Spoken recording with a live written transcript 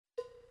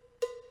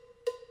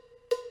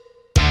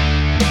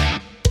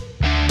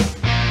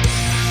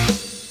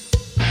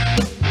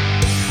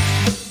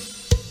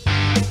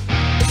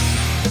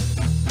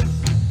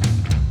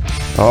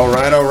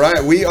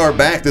right, we are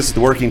back. This is the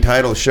Working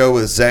Title Show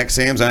with Zach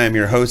Sams. I am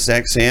your host,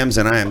 Zach Sams,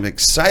 and I am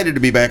excited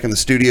to be back in the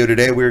studio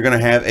today. We're going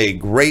to have a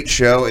great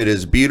show. It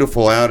is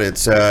beautiful out.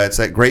 It's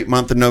that great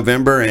month of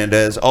November, and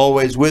as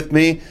always with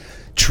me,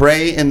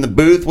 Trey in the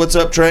booth. What's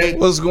up, Trey?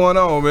 What's going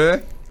on,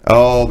 man?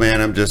 Oh,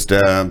 man, I'm just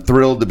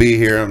thrilled to be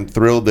here. I'm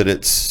thrilled that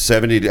it's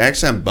 70.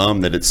 Actually, I'm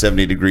bummed that it's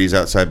 70 degrees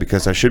outside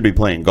because I should be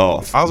playing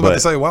golf. I was about to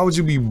say, why would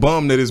you be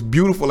bummed that it's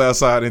beautiful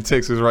outside in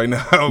Texas right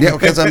now? Yeah,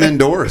 because I'm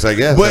indoors, I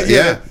guess. But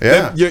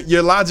yeah.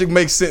 Your logic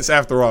makes sense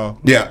after all.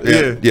 Yeah.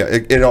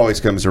 It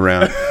always comes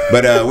around.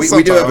 But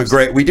we do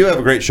have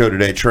a great show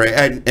today,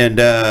 Trey. And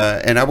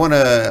I want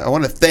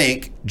to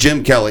thank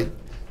Jim Kelly,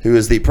 who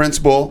is the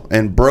principal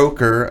and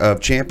broker of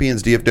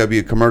Champions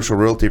DFW Commercial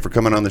Realty, for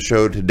coming on the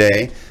show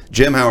today.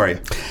 Jim, how are you?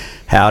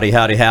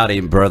 Howdy,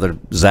 brother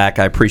Zach.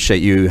 I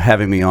appreciate you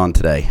having me on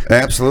today.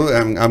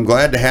 Absolutely. I'm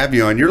glad to have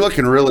you on. You're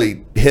looking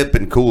really hip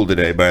and cool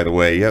today, by the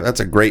way. Yeah, that's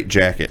a great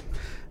jacket.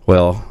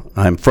 Well,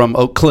 I'm from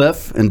Oak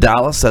Cliff in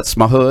Dallas. That's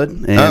my hood.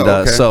 And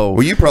okay.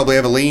 Well, you probably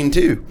have a lean,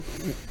 too.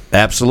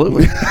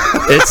 Absolutely.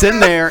 It's in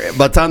there.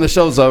 By the time the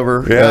show's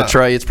over,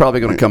 Trey, it's probably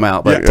going to come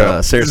out.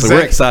 But seriously, Zach,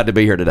 we're excited to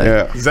be here today.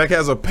 Yeah. Zach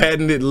has a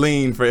patented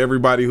lean for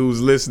everybody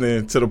who's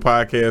listening to the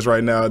podcast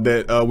right now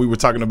that we were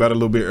talking about a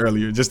little bit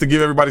earlier, just to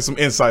give everybody some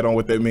insight on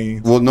what that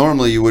means. Well,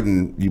 normally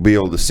you'd be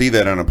able to see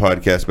that on a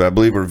podcast, but I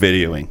believe we're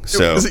videoing.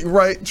 So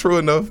right, true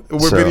enough.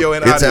 We're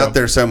videoing audio. It's out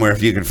there somewhere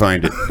if you can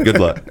find it. Good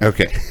luck.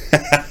 Okay.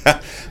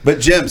 But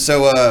Jim,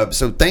 so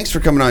thanks for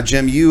coming on,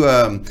 Jim. You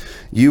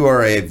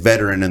are a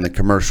veteran in the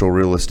commercial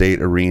real estate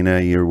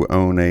arena. You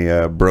own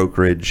a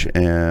brokerage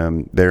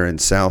there in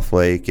South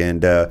Lake,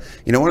 and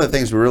one of the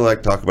things we really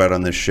like to talk about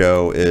on this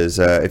show is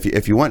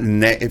if you want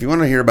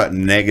to hear about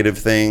negative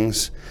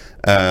things,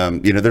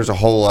 there's a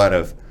whole lot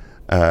of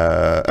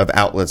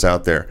outlets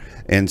out there,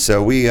 and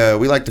so we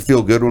like to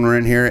feel good when we're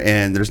in here,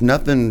 and there's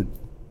nothing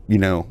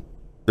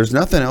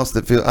else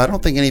that feels. I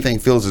don't think anything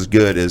feels as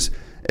good as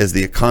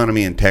the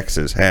economy in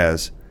Texas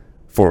has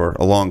for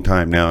a long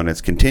time now, and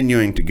it's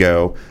continuing to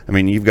go. I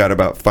mean, you've got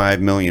about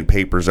 5 million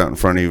papers out in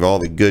front of you of all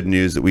the good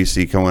news that we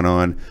see going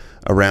on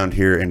around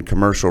here in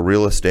commercial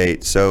real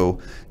estate. So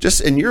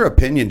just in your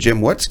opinion, Jim,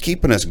 what's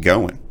keeping us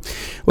going?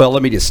 Well,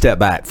 let me just step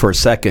back for a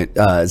second.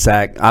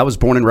 Zach, I was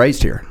born and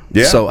raised here.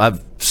 Yeah. So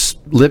I've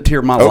lived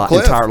here my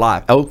entire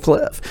life. Oak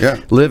Cliff.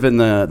 Yeah. Live in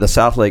the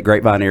South Lake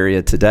Grapevine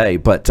area today.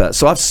 But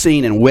so I've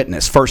seen and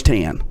witnessed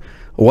firsthand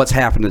what's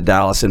happened to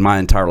Dallas in my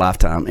entire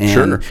lifetime. And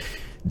sure.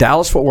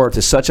 Dallas-Fort Worth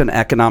is such an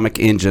economic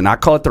engine. I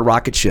call it the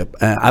rocket ship.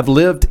 I've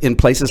lived in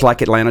places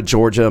like Atlanta,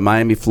 Georgia,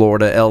 Miami,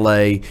 Florida,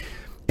 L.A.,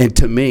 and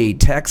to me,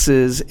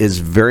 Texas is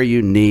very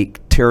unique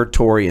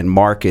territory and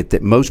market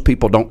that most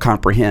people don't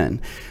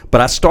comprehend.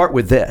 But I start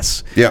with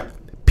this. Yeah.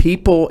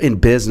 People in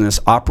business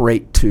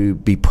operate to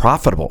be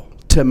profitable,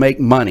 to make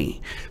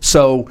money.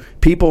 So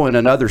people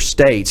in other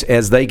states,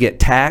 as they get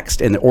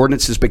taxed and the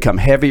ordinances become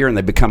heavier and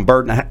they become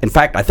burdened. In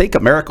fact, I think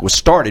America was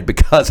started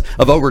because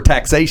of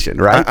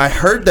overtaxation, right? I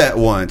heard that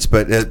once,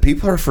 but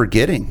people are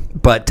forgetting.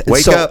 But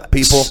wake up,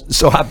 people.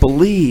 So I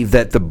believe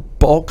that the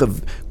bulk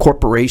of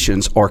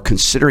corporations are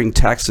considering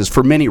taxes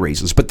for many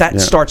reasons, but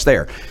that starts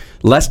there.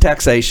 Less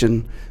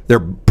taxation. They're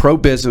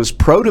pro-business,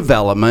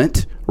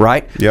 pro-development,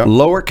 right? Yeah.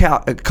 Lower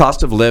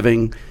cost of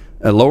living,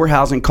 lower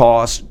housing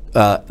costs.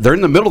 They're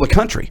in the middle of the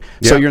country.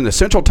 So you're in the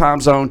central time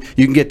zone.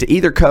 You can get to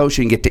either coast.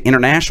 You can get to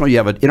international. You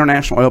have an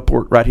international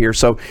airport right here.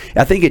 So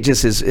I think it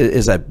just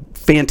is a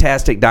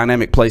fantastic,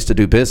 dynamic place to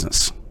do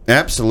business.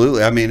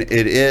 Absolutely. I mean, it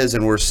is,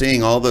 and we're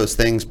seeing all those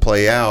things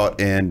play out.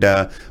 And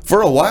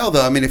for a while,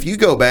 though, I mean, if you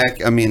go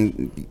back, I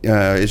mean,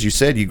 as you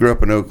said, you grew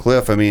up in Oak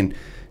Cliff. I mean,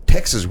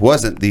 Texas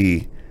wasn't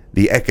the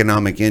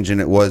economic engine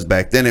it was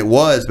back then. It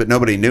was, but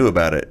nobody knew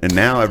about it. And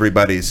now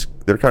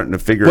they're starting to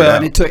figure it out.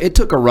 Well, and it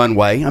took a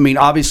runway. I mean,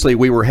 obviously,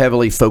 we were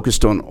heavily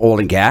focused on oil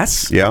and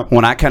gas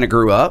when I kind of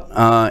grew up,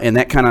 and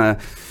that kind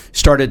of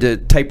started to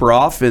taper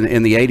off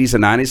in the 80s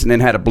and 90s, and then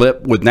had a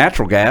blip with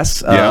natural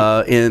gas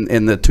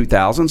in the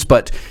 2000s.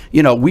 But,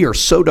 we are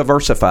so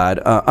diversified,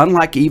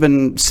 unlike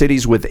even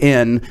cities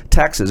within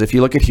Texas. If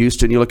you look at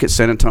Houston, you look at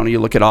San Antonio, you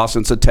look at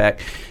Austin, Tech,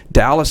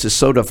 Dallas is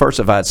so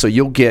diversified. So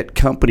you'll get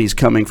companies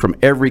coming from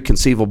every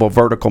conceivable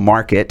vertical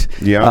market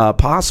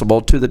possible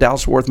to the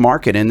Dallas-Fort Worth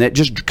market, and that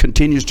just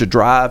continues to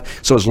drive.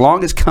 So as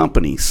long as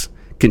companies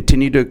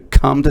continue to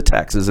come to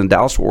Texas and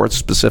Dallas-Fort Worth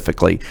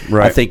specifically,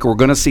 I think we're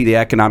going to see the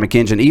economic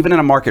engine, even in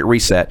a market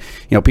reset.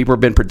 People have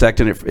been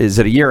projecting it. Is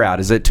it a year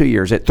out? Is it 2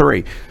 years? Is it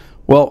 3?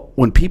 Well,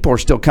 when people are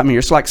still coming here,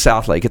 it's like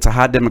South Lake. It's a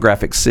high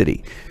demographic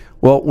city.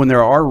 Well, when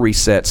there are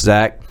resets,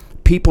 Zach,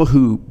 people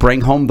who bring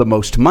home the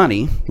most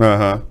money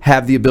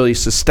have the ability to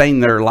sustain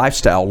their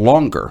lifestyle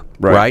longer,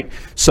 right?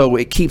 So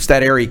it keeps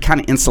that area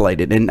kind of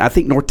insulated. And I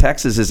think North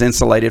Texas is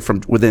insulated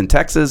from within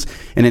Texas,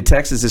 and in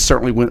Texas is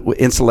certainly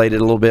insulated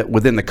a little bit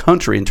within the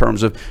country in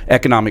terms of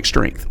economic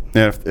strength.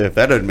 Yeah, if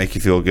that doesn't make you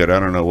feel good, I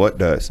don't know what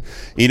does.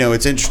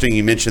 It's interesting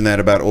you mentioned that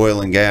about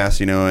oil and gas.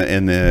 In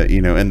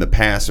the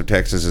past of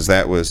Texas,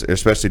 that was,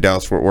 especially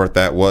Dallas-Fort Worth,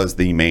 that was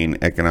the main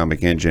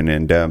economic engine.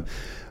 And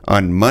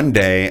on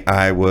Monday,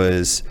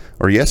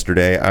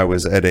 yesterday, I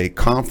was at a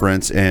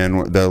conference,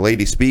 and the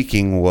lady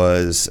speaking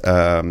was,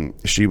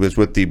 she was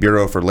with the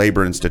Bureau for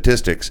Labor and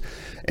Statistics.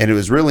 And it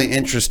was really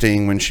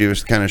interesting when she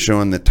was kind of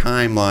showing the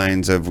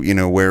timelines of,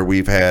 where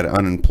we've had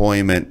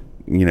unemployment,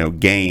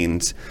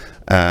 gains.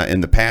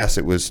 In the past,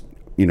 it was,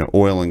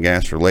 oil and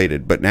gas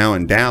related. But now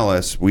in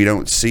Dallas, we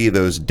don't see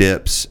those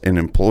dips in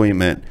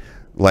employment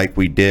like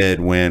we did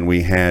when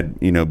we had,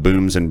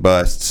 booms and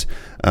busts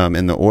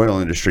in the oil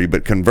industry.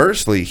 But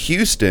conversely,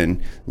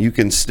 Houston, you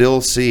can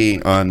still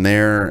see on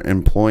their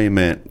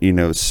employment,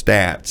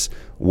 stats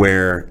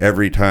where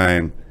every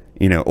time,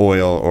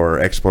 oil or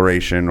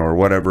exploration or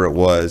whatever it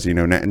was,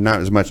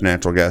 not as much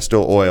natural gas,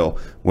 still oil.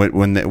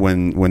 When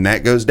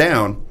that goes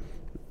down,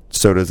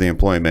 so does the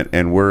employment,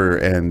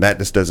 and that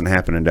just doesn't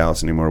happen in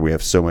Dallas anymore. We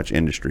have so much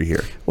industry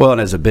here. Well,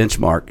 and as a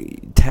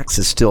benchmark,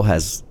 Texas still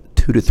has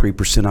 2 to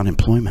 3%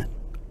 unemployment.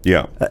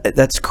 Yeah,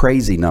 that's a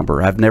crazy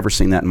number. I've never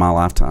seen that in my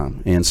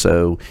lifetime. And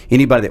so,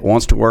 anybody that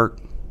wants to work,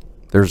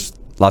 there's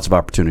lots of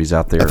opportunities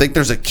out there. I think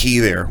there's a key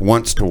there: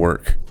 wants to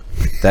work.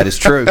 That is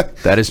true.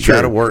 That is true.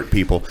 Got to work,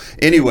 people.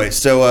 Anyway,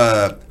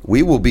 so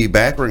we will be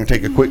back. We're going to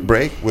take a quick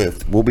break.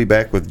 We'll be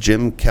back with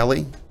Jim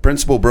Kelly,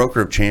 principal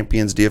broker of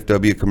Champions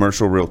DFW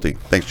Commercial Realty.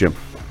 Thanks, Jim.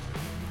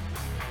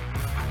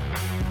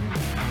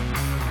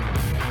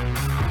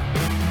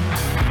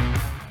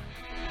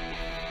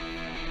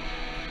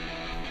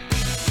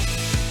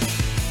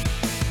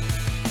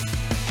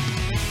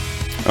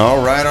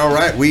 All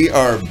right. We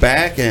are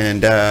back,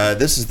 and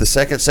this is the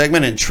second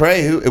segment. And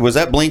Trey, was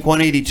that Blink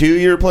 182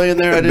 you were playing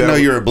there? I didn't know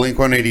you were a Blink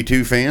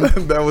 182 fan.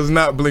 That was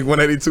not Blink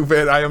 182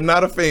 fan. I am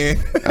not a fan.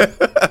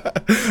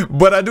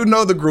 But I do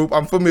know the group.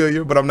 I'm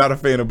familiar, but I'm not a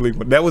fan of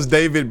Blink. That was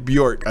David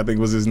Bjork, I think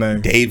was his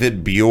name.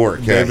 David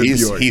Bjork.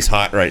 He's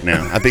hot right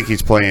now. I think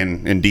he's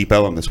playing in Deep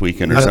Ellum this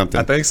weekend or something.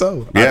 I think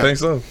so. Yeah. I think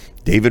so.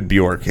 David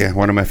Bjork,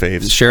 one of my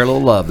faves. Share a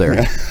little love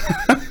there.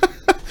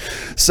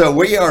 So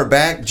we are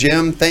back.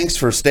 Jim, thanks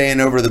for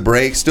staying over the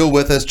break. Still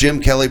with us, Jim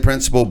Kelly,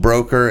 principal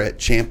broker at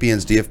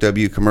Champions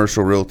DFW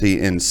Commercial Realty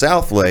in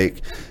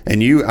Southlake.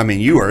 And you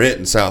are it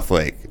in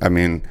Southlake. I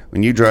mean,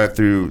 when you drive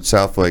through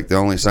Southlake, the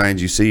only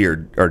signs you see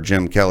are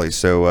Jim Kelly.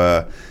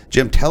 So,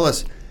 Jim, tell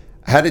us,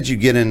 how did you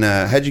get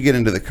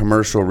into the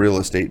commercial real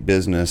estate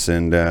business,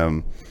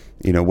 and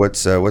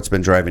what's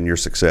been driving your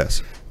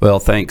success? Well,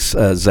 thanks,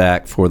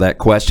 Zach, for that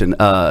question.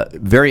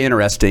 Very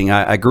interesting.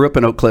 I grew up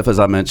in Oak Cliff, as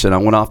I mentioned. I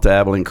went off to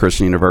Abilene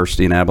Christian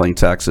University in Abilene,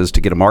 Texas, to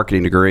get a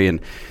marketing degree,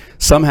 and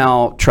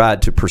somehow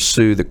tried to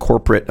pursue the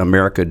corporate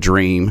America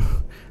dream.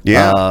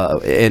 Yeah.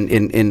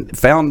 And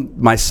found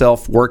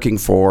myself working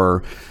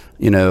for,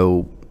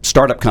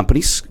 startup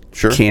companies,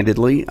 sure,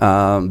 candidly,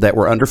 that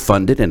were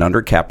underfunded and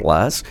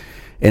undercapitalized.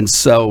 And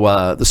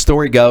so the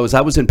story goes,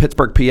 I was in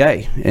Pittsburgh,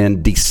 PA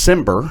in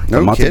December,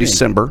 the month of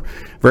December,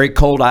 very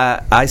cold,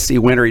 icy,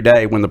 wintry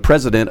day, when the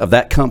president of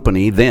that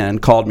company then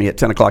called me at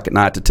 10 o'clock at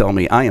night to tell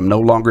me I am no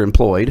longer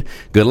employed.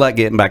 Good luck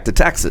getting back to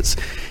Texas.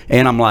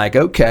 And I'm like,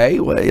 okay,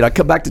 well, I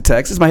come back to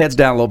Texas. My head's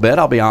down a little bit,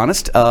 I'll be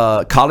honest.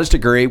 College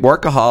degree,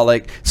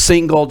 workaholic,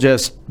 single,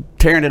 just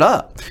tearing it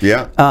up.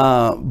 Yeah.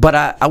 But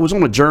I was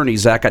on a journey,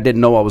 Zach, I didn't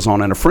know I was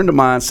on. And a friend of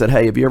mine said,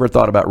 hey, have you ever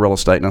thought about real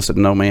estate? And I said,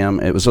 no, ma'am.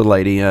 It was a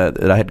lady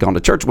that I had gone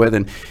to church with.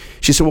 And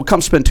she said, well,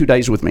 come spend 2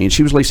 days with me. And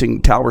she was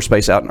leasing tower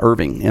space out in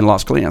Irving in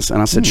Las Colinas.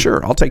 And I said,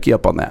 sure, I'll take you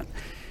up on that.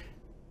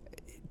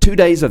 2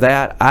 days of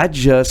that, I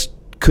just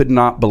could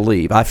not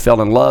believe. I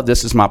fell in love.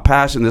 This is my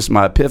passion. This is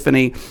my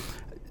epiphany.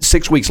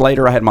 6 weeks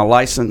later, I had my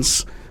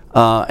license.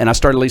 And I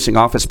started leasing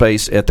office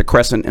space at the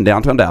Crescent in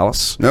downtown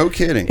Dallas. No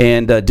kidding.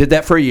 And did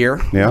that for a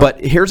year. Yeah. But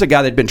here's a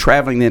guy that had been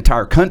traveling the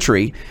entire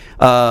country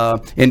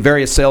in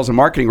various sales and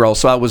marketing roles.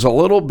 So I was a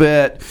little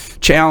bit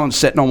challenged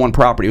sitting on one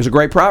property. It was a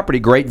great property,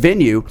 great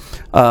venue,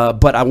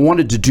 but I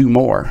wanted to do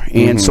more.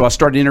 And so I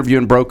started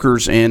interviewing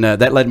brokers, and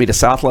that led me to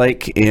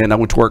Southlake. And I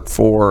went to work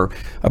for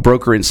a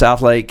broker in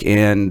Southlake.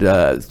 And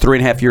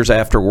 3.5 years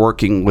after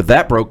working with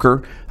that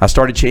broker, I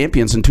started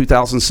Champions in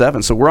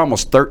 2007. So we're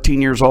almost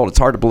 13 years old. It's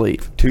hard to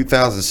believe.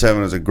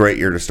 2007 was a great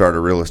year to start a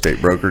real estate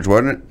brokerage,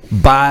 wasn't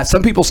it? By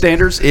some people's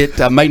standards, it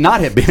may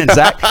not have been,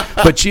 Zach.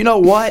 But you know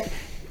what?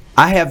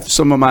 I have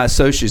some of my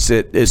associates,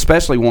 that,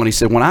 especially one, he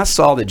said, when I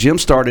saw that Jim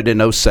started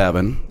in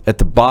 07, at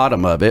the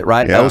bottom of it,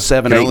 right? Yeah.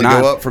 07, Can 8, only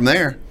 9. go up from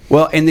there.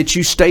 Well, and that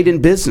you stayed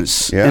in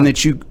business, and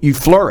that you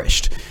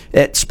flourished.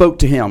 It spoke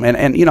to him. And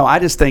I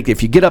just think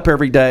if you get up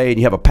every day and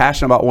you have a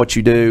passion about what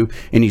you do,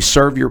 and you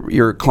serve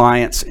your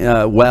clients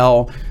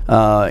well,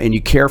 and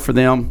you care for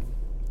them,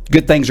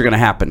 good things are going to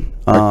happen.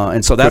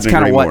 And so that's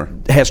kind of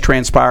what has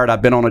transpired.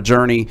 I've been on a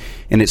journey,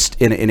 and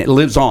it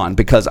lives on,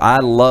 because I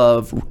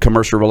love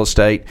commercial real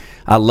estate.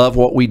 I love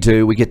what we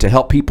do. We get to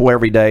help people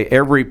every day.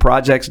 Every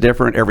project's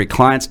different. Every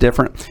client's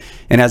different.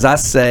 And as I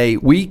say,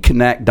 we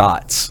connect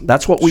dots.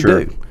 That's what we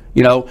do.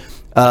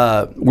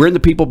 We're in the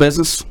people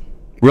business.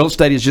 Real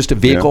estate is just a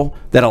vehicle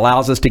that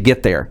allows us to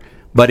get there.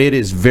 But it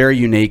is very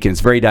unique and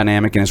it's very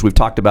dynamic. And as we've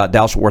talked about,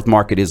 Dallas-Fort Worth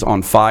market is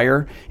on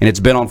fire, and it's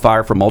been on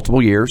fire for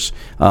multiple years.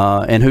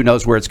 And who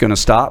knows where it's going to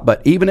stop.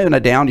 But even in a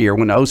down year,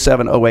 when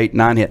 07, 08,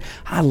 9 hit,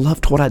 I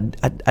loved what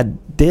I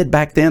did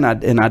back then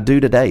and I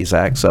do today,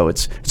 Zach. So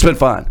it's been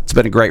fun. It's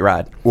been a great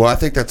ride. Well, I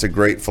think that's a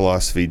great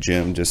philosophy,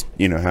 Jim, just,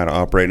 how to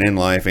operate in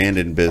life and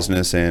in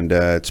business. And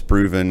it's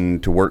proven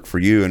to work for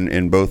you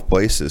in both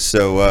places.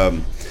 So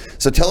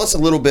tell us a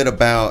little bit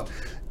about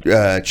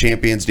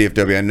Champions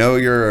DFW. I know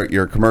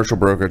you're a commercial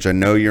brokerage. I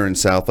know you're in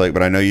South Lake,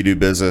 but I know you do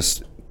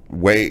business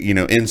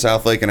in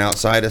South Lake and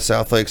outside of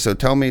South Lake. So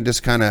tell me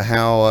just kind of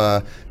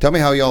how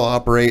y'all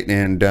operate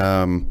and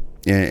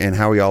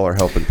how y'all are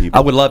helping people.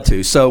 I would love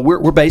to. So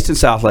we're based in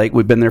South Lake.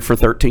 We've been there for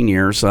 13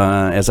 years,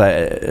 as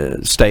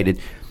I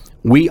stated.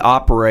 We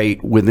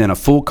operate within a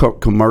full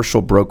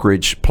commercial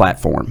brokerage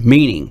platform,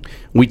 meaning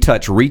we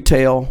touch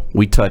retail,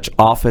 we touch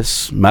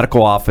office,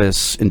 medical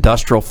office,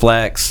 industrial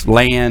flex,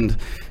 land,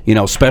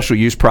 special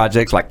use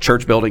projects like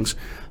church buildings.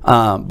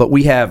 But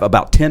we have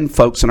about 10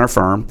 folks in our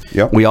firm.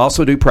 Yep. We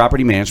also do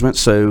property management,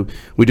 so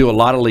we do a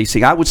lot of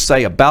leasing. I would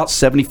say about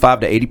 75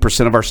 to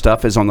 80% of our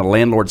stuff is on the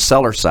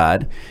landlord-seller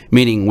side,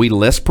 meaning we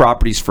list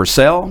properties for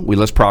sale, we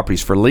list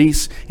properties for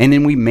lease, and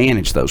then we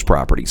manage those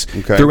properties.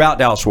 Okay. Throughout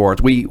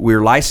Dallas-Fort Worth.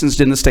 We're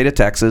licensed in the state of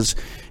Texas,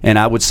 and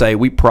I would say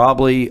we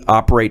probably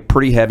operate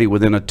pretty heavy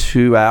within a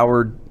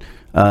 2-hour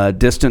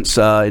distance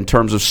in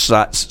terms of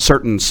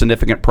certain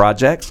significant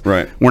projects.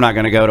 Right. We're not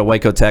going to go to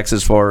Waco,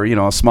 Texas for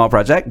a small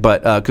project,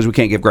 but because we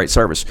can't give great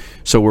service.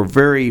 So we're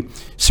very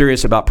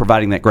serious about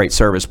providing that great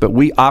service. But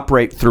we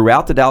operate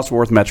throughout the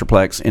Dallas-Fort Worth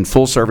Metroplex in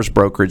full service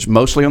brokerage,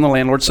 mostly on the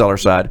landlord-seller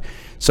side.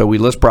 So we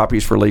list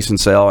properties for lease and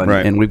sell,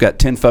 and we've got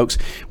 10 folks.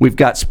 We've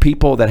got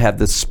people that have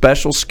the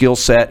special skill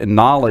set and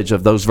knowledge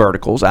of those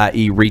verticals,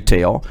 i.e.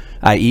 retail,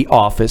 i.e.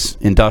 office,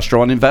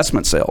 industrial, and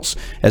investment sales,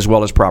 as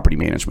well as property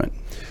management.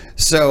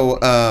 So,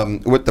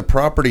 with the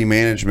property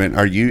management,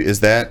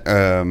 is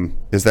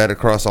that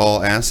across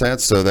all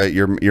assets, so that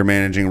you're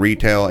managing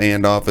retail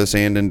and office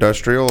and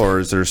industrial, or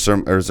is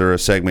there a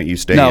segment you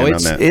stay in on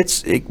that? No,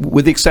 it's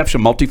with the exception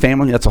of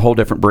multifamily. That's a whole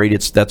different breed.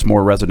 That's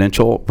more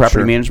residential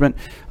property management.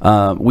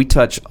 We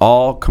touch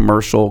all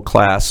commercial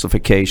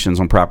classifications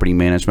on property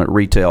management: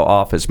 retail,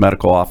 office,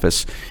 medical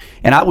office,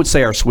 and I would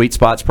say our sweet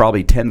spot's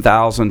probably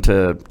 10,000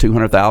 to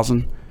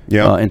 200,000.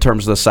 Yeah. In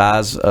terms of the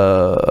size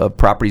of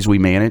properties we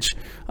manage.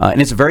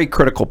 And it's a very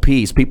critical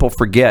piece. People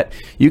forget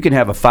you can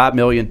have a $5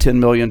 million, $10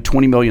 million,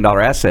 $20 million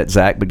asset,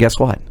 Zach, but guess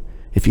what?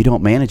 If you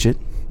don't manage it,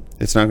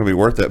 it's not going to be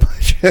worth that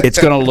much. It's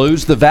going to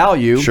lose the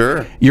value.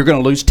 Sure. You're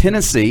going to lose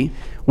tenancy,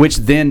 which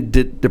then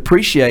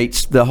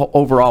depreciates the whole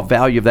overall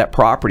value of that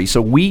property.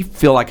 So we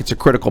feel like it's a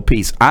critical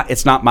piece.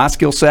 It's not my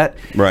skill set,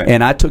 right?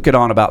 And I took it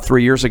on about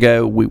 3 years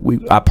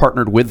ago. I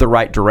partnered with the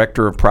right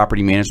director of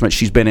property management.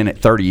 She's been in it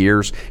 30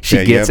 years. She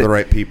gets it. You have the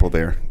right people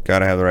there. Got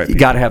to have the right people. You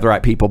got to have the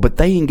right people. But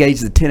they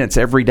engage the tenants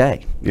every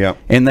day. Yeah.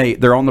 And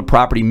they're on the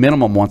property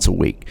minimum once a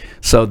week.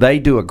 So they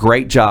do a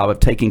great job of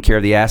taking care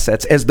of the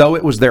assets as though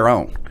it was their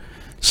own.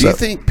 Do you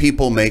think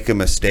people make a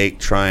mistake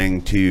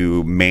trying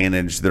to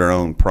manage their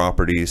own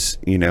properties,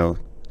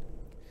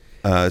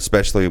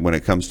 especially when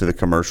it comes to the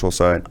commercial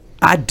side?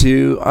 I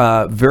do.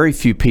 Very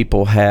few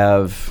people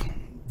have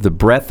the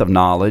breadth of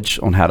knowledge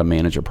on how to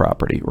manage a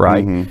property,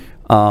 right?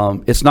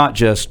 Mm-hmm. It's not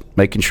just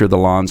making sure the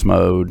lawn's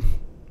mowed,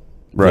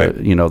 right?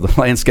 The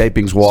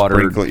landscaping's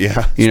watered,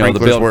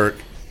 sprinklers work.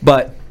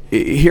 But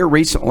here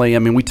recently,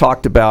 we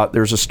talked about,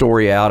 there's a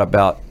story out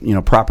about,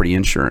 property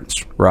insurance,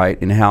 right?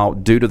 And how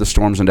due to the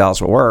storms in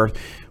Dallas-Fort Worth,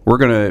 we're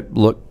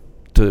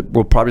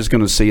probably just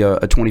going to see a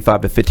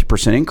 25 to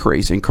 50%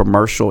 increase in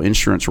commercial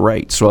insurance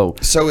rates. So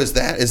is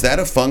that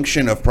a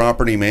function of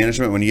property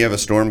management when you have a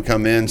storm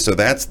come in? So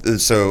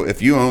if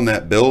you own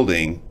that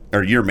building,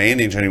 or you're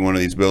managing one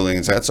of these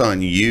buildings, that's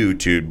on you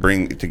to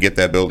get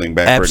that building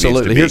back.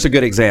 Absolutely. Where it needs to be. Here's a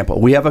good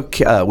example. We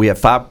have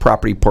 5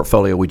 property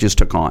portfolio we just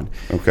took on.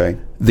 Okay.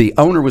 The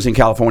owner was in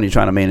California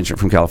trying to manage it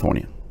from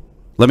California.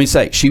 Let me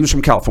say, she was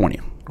from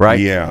California, right?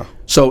 Yeah.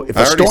 So if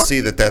I already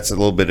see that's a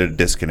little bit of a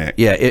disconnect.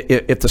 Yeah.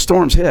 If the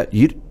storms hit,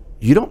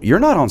 you're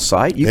not on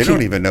site. They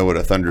don't even know what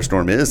a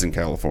thunderstorm is in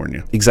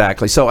California.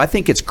 Exactly. So I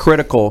think it's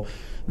critical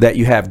that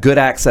you have good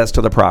access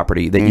to the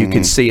property, that you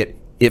can see it.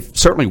 If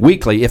certainly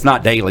weekly, if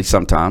not daily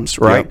sometimes,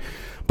 right? Yep.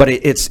 But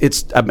it's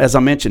as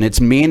I mentioned,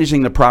 it's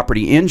managing the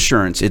property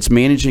insurance, it's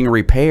managing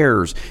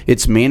repairs,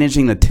 it's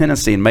managing the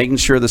tenancy and making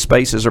sure the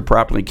spaces are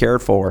properly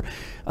cared for,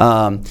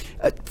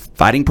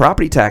 fighting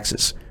property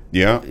taxes.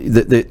 Yeah.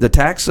 The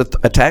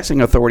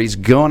taxing authority is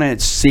going to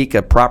seek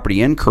a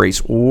property increase.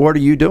 What are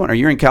you doing? Or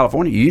you're in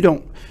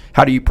California,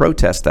 how do you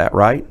protest that,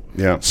 right?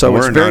 Yeah. So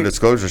we're a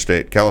non-disclosure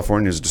state.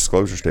 California is a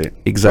disclosure state.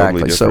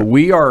 Exactly. Totally so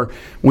we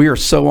are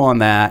so on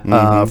that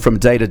from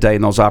day to day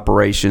in those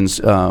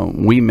operations.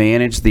 We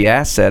manage the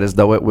asset as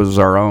though it was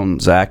our own,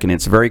 Zach, and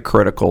it's very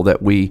critical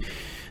that we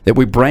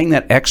bring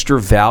that extra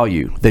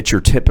value that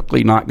you're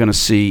typically not going to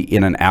see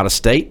in an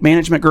out-of-state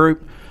management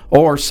group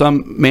or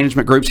some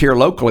management groups here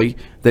locally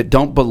that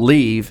don't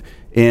believe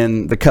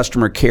in the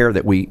customer care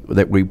that we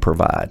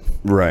provide.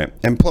 Right,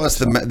 and plus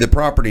the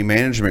property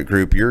management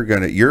group,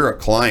 you're a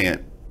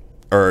client,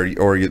 or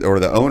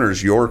the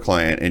owner's your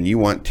client, and you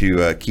want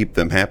to keep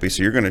them happy,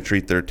 so you're going to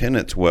treat their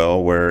tenants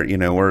well. Where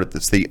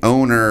it's the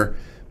owner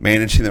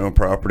managing their own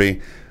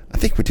property, I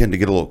think we tend to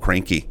get a little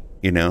cranky.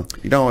 You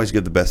don't always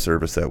get the best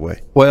service that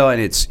way. Well,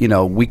 and it's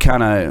we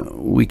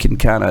can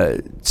kind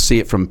of see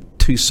it from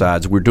two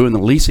sides. We're doing the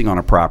leasing on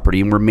a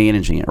property and we're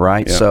managing it,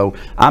 right? Yeah. So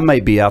I may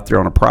be out there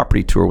on a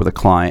property tour with a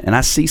client and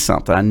I see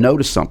something, I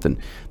notice something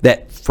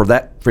that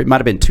it might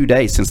have been 2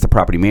 days since the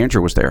property manager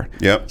was there.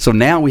 Yep. So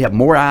now we have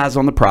more eyes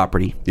on the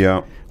property.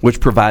 Yeah. Which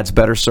provides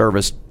better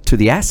service to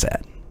the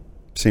asset.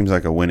 Seems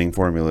like a winning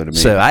formula to me.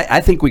 So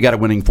I think we got a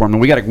winning formula.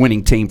 We got a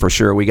winning team for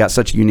sure. We got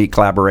such a unique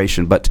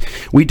collaboration. But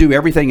we do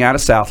everything out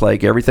of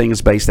Southlake. Everything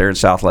is based there in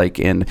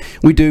Southlake. And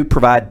we do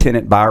provide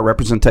tenant buyer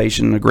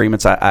representation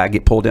agreements. I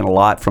get pulled in a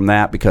lot from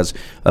that because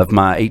of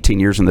my 18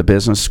 years in the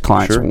business.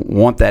 Clients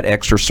want that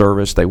extra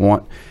service. They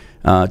want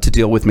to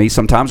deal with me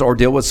sometimes or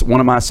deal with one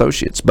of my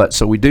associates. But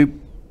so we do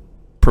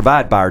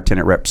provide buyer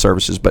tenant rep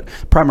services. But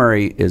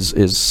primary is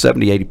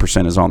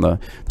 70-80% is on the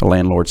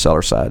landlord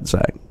seller side,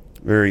 Zach.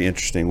 Very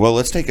interesting. Well,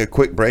 let's take a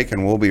quick break,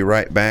 and we'll be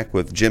right back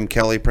with Jim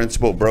Kelly,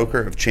 Principal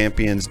Broker of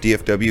Champions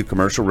DFW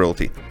Commercial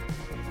Realty.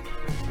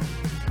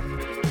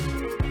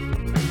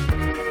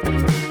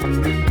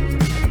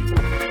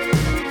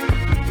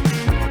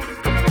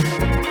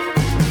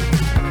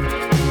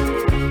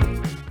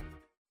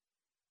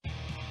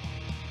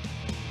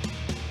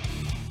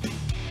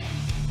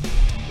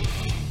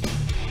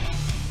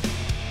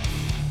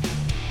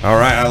 All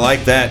right, I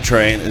like that,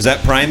 Trey. Is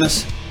that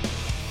Primus?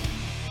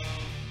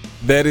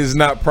 That is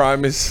not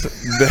Primus.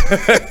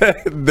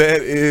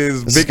 That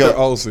is Victor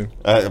Olsen.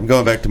 I'm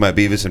going back to my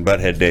Beavis and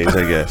Butthead days,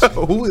 I guess.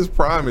 Who is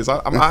Primus?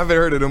 I haven't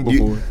heard of them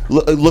before.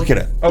 Look it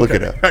up. Okay, look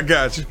it up. I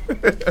got you.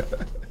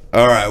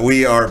 All right,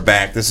 we are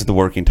back. This is the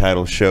Working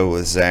Title Show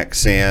with Zach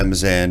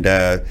Sams, and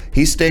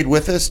he stayed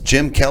with us.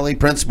 Jim Kelly,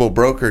 Principal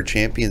Broker,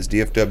 Champions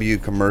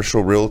DFW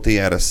Commercial Realty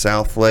out of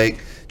Southlake.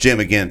 Jim,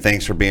 again,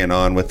 thanks for being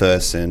on with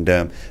us, and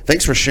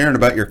thanks for sharing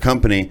about your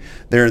company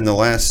there in the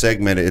last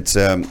segment. It's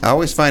I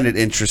always find it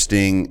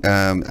interesting.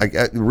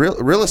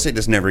 Real estate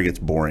just never gets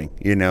boring.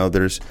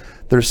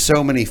 There's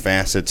so many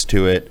facets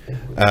to it.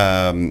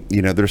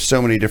 There's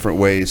so many different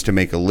ways to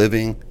make a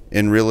living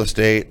in real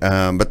estate,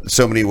 but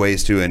so many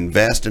ways to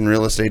invest in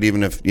real estate.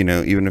 Even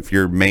if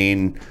your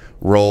main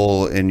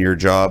role in your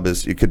job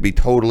it could be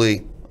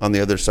totally on the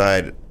other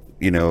side,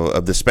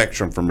 of the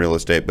spectrum from real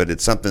estate. But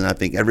it's something I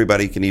think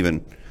everybody can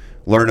even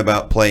learn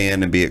about, play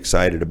in, and be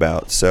excited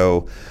about.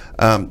 So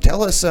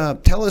tell us,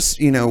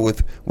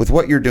 with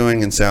what you're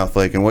doing in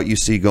Southlake and what you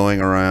see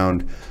going on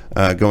around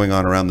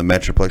the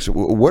Metroplex,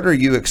 what are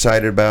you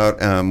excited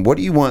about? What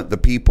do you want the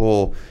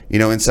people,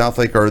 in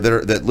Southlake or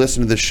that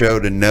listen to the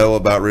show to know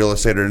about real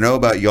estate or know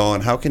about y'all,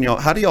 and how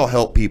do y'all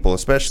help people,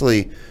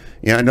 especially,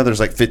 I know there's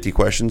like 50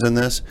 questions in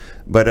this,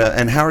 but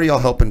and how are y'all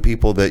helping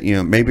people that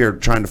maybe are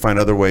trying to find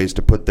other places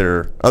to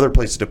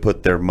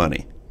put their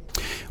money?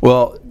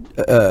 Well,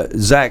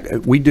 Zach,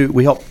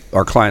 we help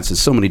our clients in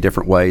so many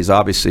different ways.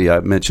 Obviously, I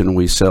mentioned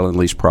we sell and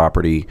lease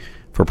property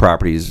for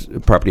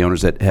property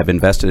owners that have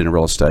invested in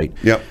real estate.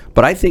 Yep.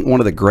 But I think one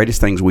of the greatest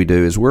things we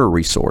do is we're a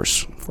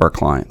resource for our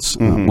clients.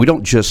 Mm-hmm. We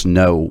don't just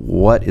know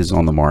what is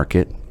on the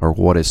market or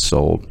what is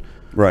sold,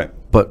 right?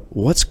 But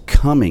what's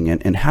coming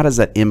and how does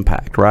that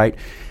impact, right?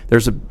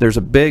 There's a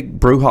big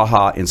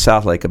brouhaha in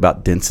Southlake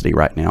about density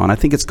right now, and I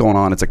think it's going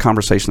on. It's a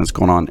conversation that's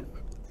going on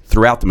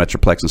throughout the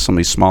Metroplex and some of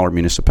these smaller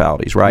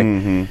municipalities, right?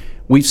 Mm-hmm.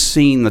 We've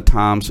seen the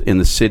times in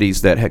the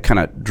cities that had kind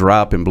of dry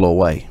up and blow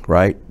away,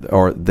 right?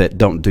 Or that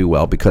don't do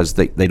well because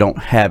they don't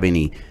have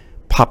any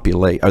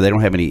or they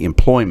don't have any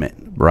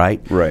employment,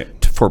 right? Right.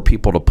 For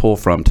people to pull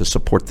from to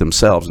support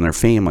themselves and their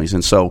families.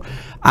 And so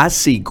I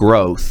see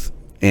growth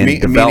and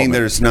development. Meaning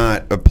there's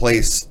not a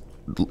place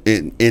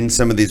in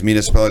some of these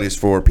municipalities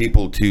for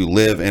people to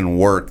live and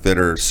work that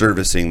are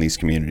servicing these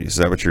communities. Is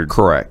that what you're...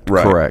 Correct.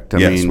 Right. Correct. I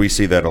mean, we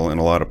see that in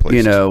a lot of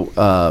places.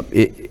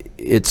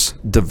 It's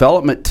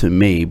development to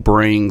me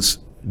brings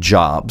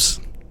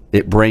jobs.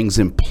 It brings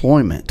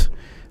employment.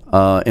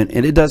 And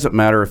it doesn't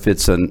matter if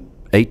it's an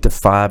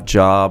 8-to-5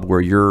 job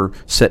where you're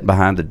sitting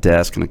behind a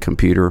desk and a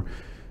computer,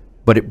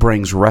 but it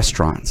brings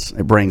restaurants.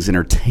 It brings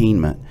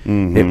entertainment.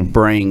 Mm-hmm. It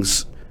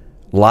brings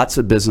lots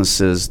of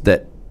businesses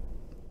that,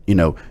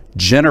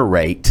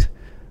 generate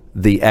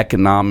the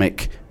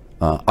economic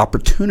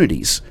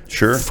opportunities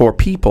for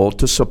people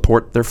to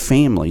support their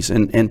families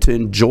and to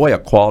enjoy a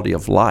quality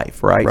of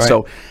life, right?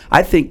 So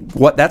I think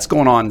what that's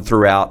going on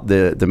throughout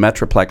the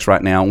Metroplex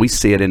right now, and we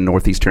see it in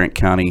Northeast Tarrant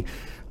County.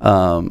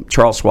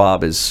 Charles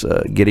Schwab is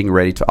getting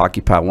ready to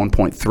occupy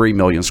 1.3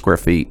 million square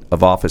feet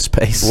of office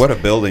space. What a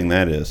building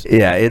that is.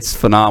 Yeah, it's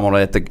phenomenal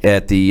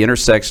at the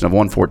intersection of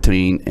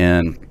 114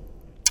 and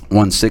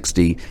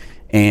 160.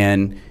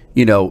 And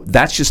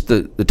that's just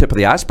the tip of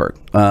the iceberg.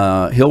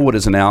 Hillwood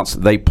has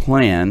announced they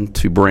plan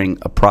to bring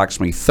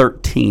approximately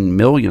 13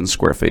 million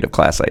square feet of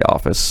Class A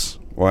office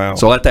Wow.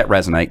 So let that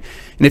resonate.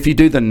 And if you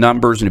do the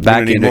numbers and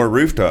back into more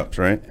rooftops,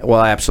 right?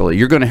 Well, absolutely.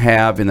 You're going to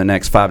have in the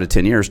next 5 to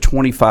 10 years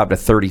 25 to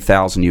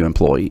 30,000 new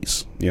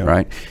employees,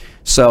 right?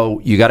 So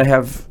you got to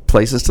have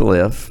places to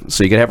live.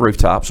 So you got to have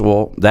rooftops.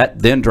 Well, that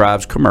then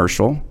drives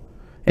commercial.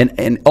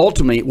 And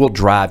ultimately, it will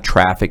drive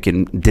traffic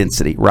and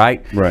density,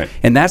 right? Right.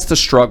 And that's the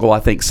struggle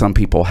I think some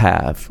people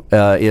have,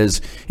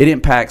 is it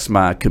impacts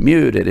my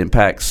commute, it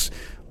impacts,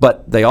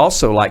 but they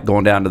also like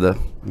going down to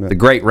the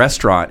great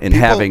restaurant and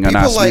having a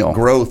nice meal. People like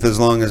growth as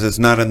long as it's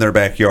not in their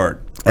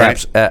backyard,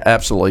 right?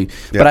 Absolutely.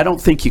 Yep. But I don't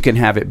think you can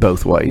have it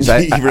both ways.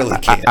 You really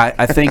can't.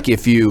 I think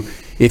if you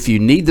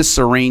need the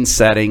serene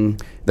setting,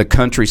 the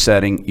country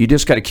setting, you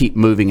just got to keep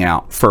moving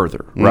out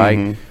further,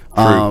 right?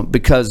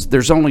 Because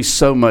there's only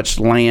so much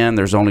land,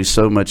 there's only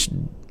so much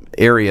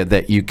area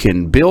that you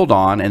can build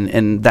on,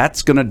 and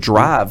that's going to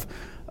drive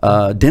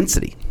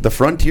density. The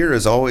frontier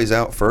is always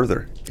out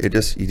further. You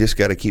just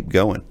got to keep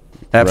going.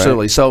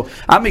 Absolutely. Right? So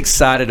I'm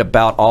excited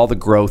about all the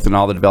growth and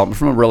all the development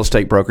from a real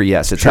estate broker.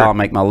 Yes, it's how I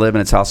make my living.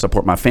 It's how I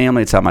support my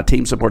family. It's how my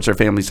team supports their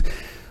families.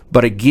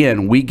 But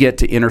again, we get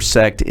to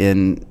intersect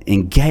and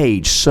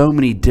engage so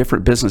many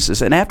different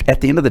businesses. And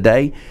at the end of the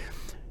day,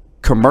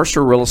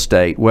 commercial real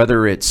estate,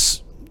 whether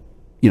it's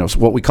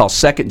what we call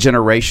second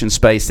generation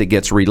space that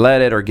gets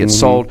reletted or gets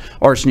sold,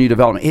 or it's new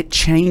development, it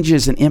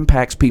changes and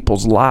impacts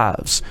people's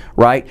lives,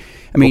 right?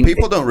 I mean,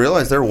 people don't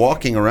realize they're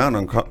walking around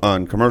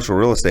on commercial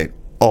real estate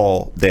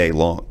all day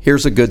long.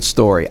 Here's a good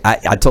story.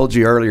 I told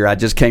you earlier, I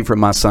just came from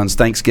my son's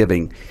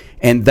Thanksgiving,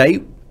 and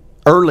they,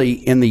 early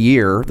in the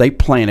year, they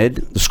planted,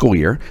 the school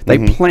year,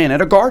 they planted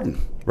a garden.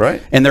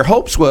 Right. And their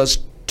hopes was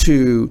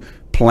to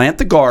plant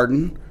the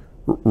garden,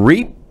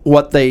 reap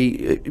what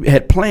they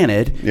had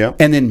planted,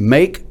 and then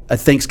make a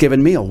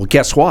Thanksgiving meal. Well,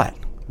 guess what?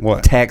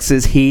 What?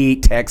 Texas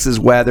heat, Texas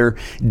weather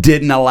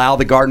didn't allow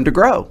the garden to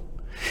grow.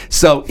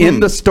 So in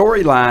the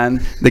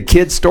storyline, the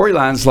kid's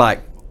storyline's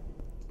like,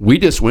 we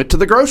just went to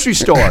the grocery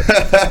store.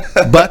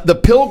 But the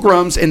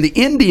Pilgrims and the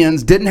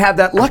Indians didn't have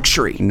that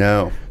luxury.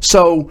 No.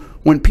 So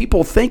when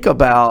people think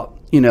about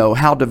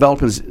how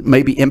developers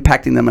may be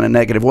impacting them in a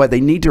negative way,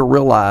 they need to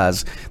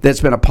realize that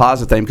it's been a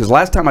positive thing. Because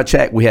last time I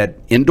checked, we had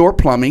indoor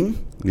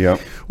plumbing.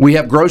 Yep. We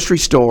have grocery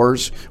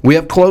stores. We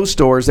have clothes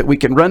stores that we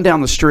can run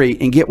down the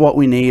street and get what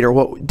we need,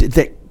 or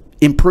that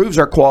improves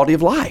our quality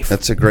of life.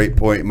 That's a great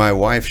point. My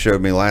wife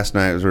showed me last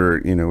night as we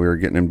were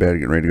getting in bed,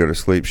 getting ready to go to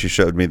sleep. She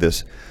showed me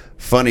this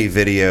funny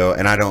video,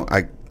 and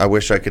I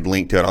wish I could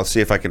link to it. I'll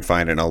see if I can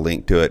find it and I'll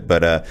link to it.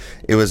 But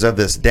it was of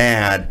this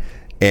dad,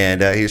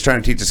 and he was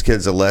trying to teach his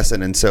kids a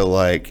lesson. And so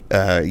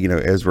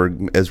as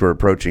we're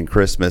approaching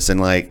Christmas, and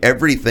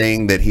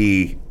everything that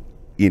he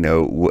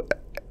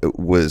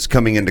was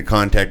coming into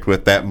contact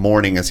with that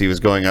morning as he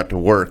was going out to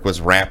work was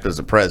wrapped as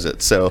a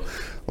present. So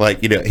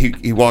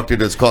he walked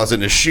into his closet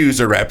and his shoes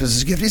are wrapped as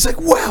his gift. He's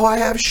like, wow, I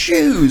have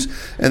shoes.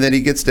 And then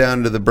he gets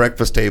down to the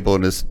breakfast table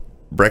and his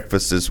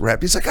breakfast is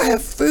wrapped. He's like, I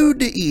have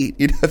food to eat.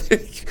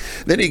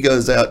 Then he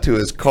goes out to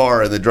his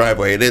car in the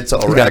driveway and it's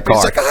all wrapped.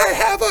 He's like, I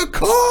have a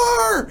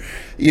car.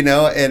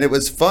 And it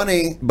was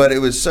funny, but it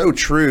was so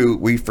true.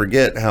 We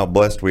forget how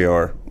blessed we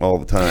are all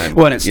the time.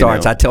 Well, and it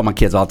starts, I tell my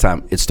kids all the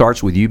time, it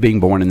starts with you being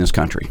born in this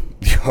country.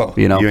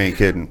 You ain't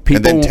kidding.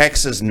 And then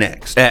Texas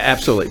next.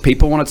 Absolutely.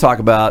 People want to talk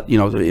about,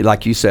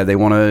 like you said, they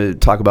want to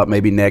talk about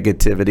maybe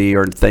negativity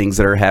or things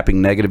that are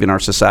happening negative in our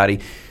society.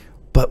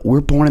 But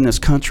we're born in this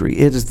country.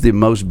 It is the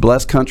most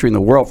blessed country in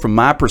the world from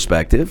my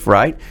perspective,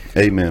 right?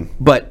 Amen.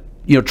 But,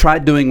 try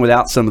doing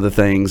without some of the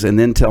things and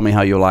then tell me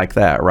how you like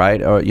that,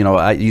 right? Or,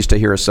 I used to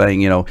hear a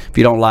saying, if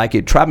you don't like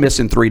it, try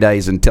missing 3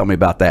 days and tell me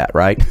about that,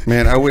 right?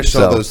 Man, I wish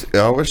all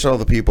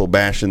the people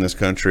bashing this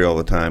country all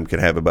the time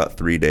could have about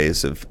 3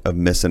 days of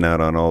missing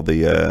out on all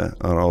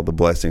the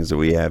blessings that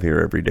we have here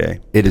every day.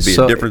 It'd be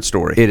a different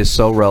story. It is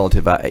so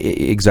relative.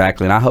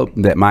 Exactly. And I hope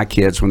that my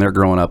kids, when they're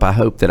growing up, I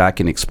hope that I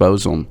can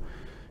expose them.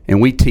 And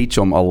we teach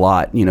them a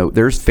lot.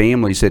 There's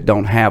families that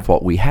don't have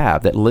what we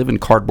have, that live in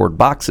cardboard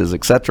boxes,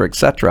 et cetera, et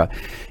cetera.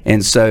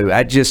 And so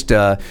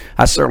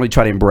I certainly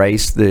try to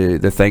embrace the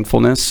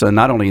thankfulness,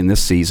 not only in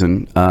this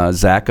season,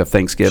 Zach, of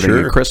Thanksgiving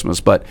and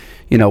Christmas, but,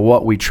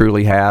 what we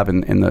truly have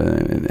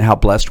and how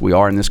blessed we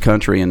are in this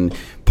country. And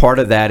part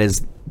of that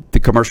is the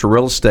commercial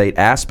real estate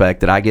aspect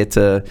that I get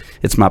to,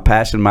 it's my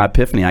passion, my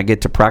epiphany. I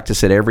get to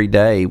practice it every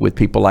day with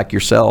people like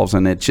yourselves.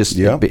 And it's just,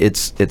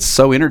 it's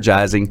so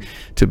energizing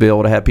to be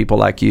able to have people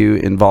like you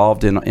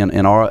involved in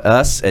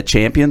us at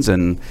Champions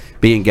and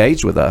be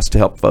engaged with us to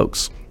help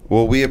folks.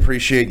 Well, we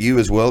appreciate you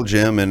as well,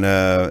 Jim,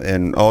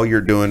 and all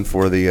you're doing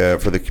for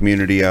the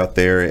community out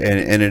there.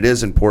 And it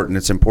is important.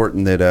 It's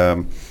important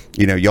that,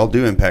 y'all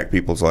do impact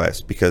people's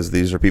lives, because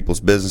these are people's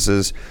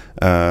businesses,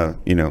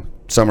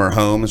 some are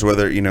homes,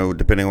 whether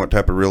depending on what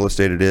type of real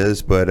estate it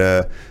is, but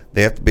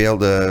they have to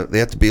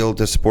be able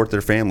to support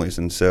their families,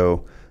 and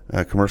so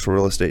commercial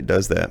real estate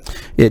does that.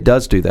 It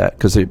does do that,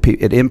 because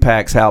it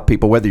impacts how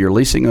people, whether you're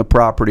leasing a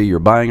property, you're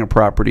buying a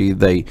property,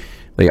 they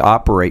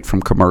operate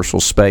from commercial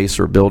space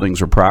or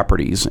buildings or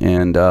properties,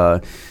 and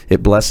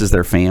it blesses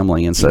their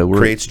family, and so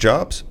creates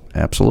jobs.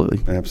 Absolutely.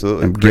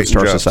 And gifts to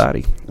our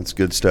society. That's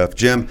good stuff.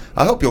 Jim,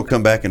 I hope you'll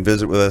come back and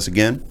visit with us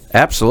again.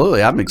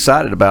 Absolutely. I'm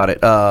excited about it.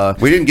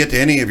 We didn't get to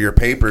any of your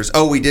papers.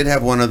 Oh, we did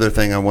have one other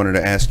thing I wanted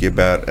to ask you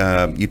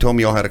about. You told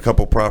me y'all had a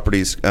couple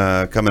properties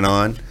coming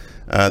on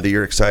that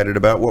you're excited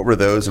about. What were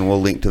those? And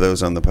we'll link to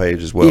those on the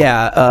page as well.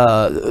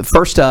 Yeah.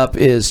 First up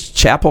is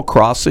Chapel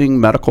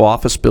Crossing Medical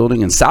Office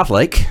Building in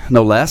Southlake,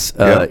 no less.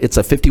 It's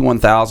a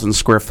 51,000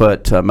 square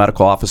foot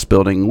medical office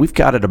building. We've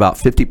got it about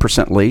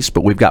 50% leased,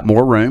 but we've got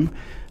more room.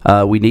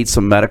 We need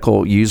some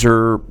medical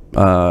user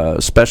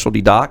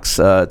specialty docs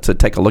to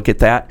take a look at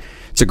that.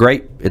 It's a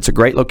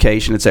great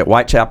location. It's at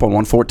Whitechapel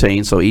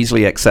 114, so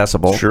easily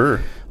accessible. Sure.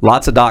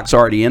 Lots of docs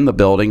already in the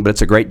building, but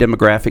it's a great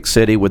demographic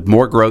city with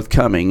more growth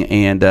coming,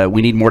 and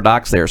we need more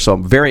docs there. So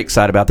I'm very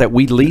excited about that.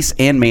 We lease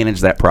and manage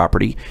that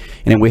property,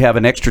 and then we have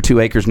an extra 2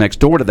 acres next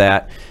door to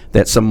that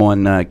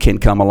someone can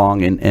come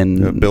along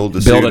and build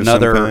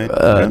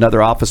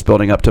another office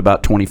building up to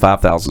about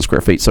 25,000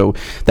 square feet. So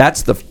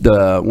that's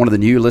the one of the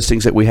new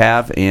listings that we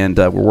have, and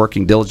we're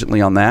working diligently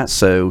on that.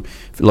 So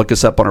if you look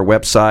us up on our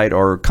website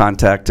or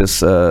contact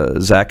us,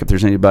 Zach, if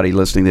there's anybody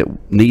listening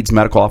that needs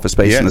medical office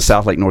space in the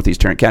Southlake,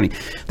 Northeast Tarrant County.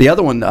 The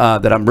other one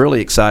that I'm really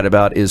excited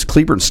about is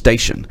Cleburne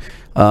Station.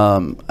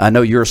 I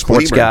know you're a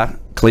sports guy.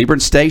 Cleburne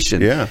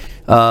Station. Yeah.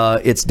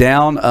 It's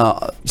down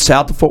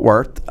south of Fort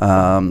Worth,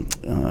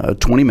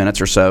 20 minutes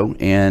or so,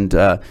 and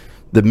the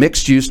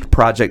mixed-use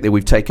project that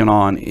we've taken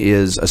on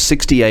is a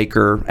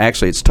 60-acre,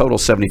 actually it's total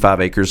 75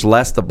 acres,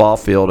 less the ball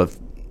field of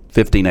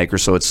 15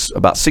 acres, so it's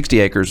about 60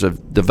 acres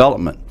of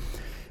development.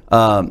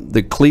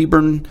 The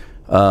Cleburne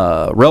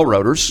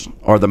Railroaders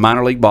are the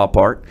minor league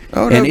ballpark,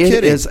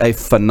 it is a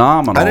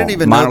phenomenal. I didn't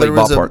even know there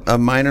was a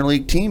minor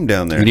league team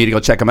down there. You need to go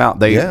check them out.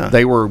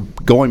 They were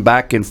going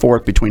back and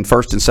forth between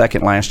first and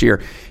second last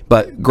year,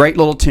 but great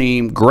little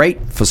team, great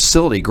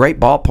facility, great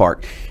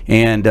ballpark,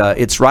 and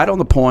it's right on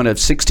the point of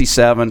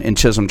 67 and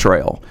Chisholm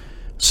Trail.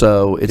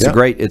 So it's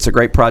a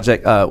great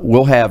project.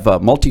 We'll have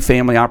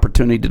multifamily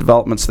opportunity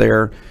developments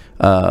there,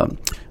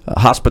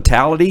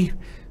 hospitality.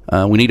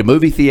 We need a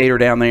movie theater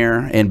down there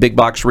and big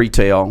box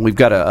retail. We've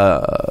got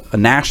a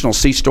national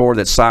C-store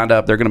that's signed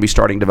up. They're going to be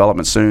starting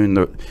development soon.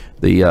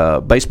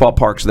 The baseball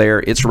park's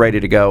there. It's ready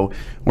to go.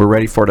 We're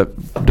ready for the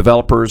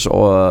developers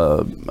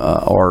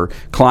or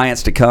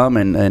clients to come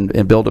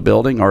and build a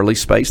building or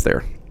lease space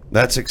there.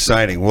 That's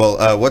exciting.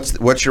 Well,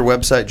 what's your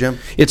website, Jim?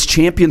 It's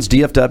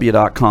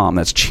championsdfw.com.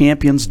 That's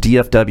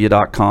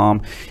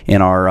championsdfw.com.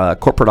 And our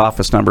corporate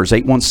office number is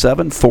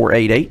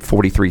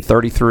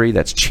 817-488-4333.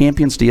 That's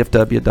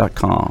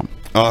championsdfw.com.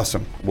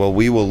 Awesome. Well,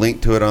 we will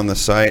link to it on the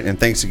site. And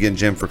thanks again,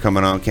 Jim, for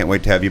coming on. Can't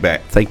wait to have you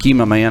back. Thank you,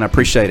 my man. I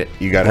appreciate it.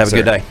 You got it, Have a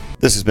good day.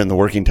 This has been the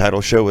Working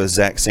Title Show with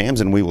Zach Sams,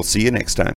 and we will see you next time.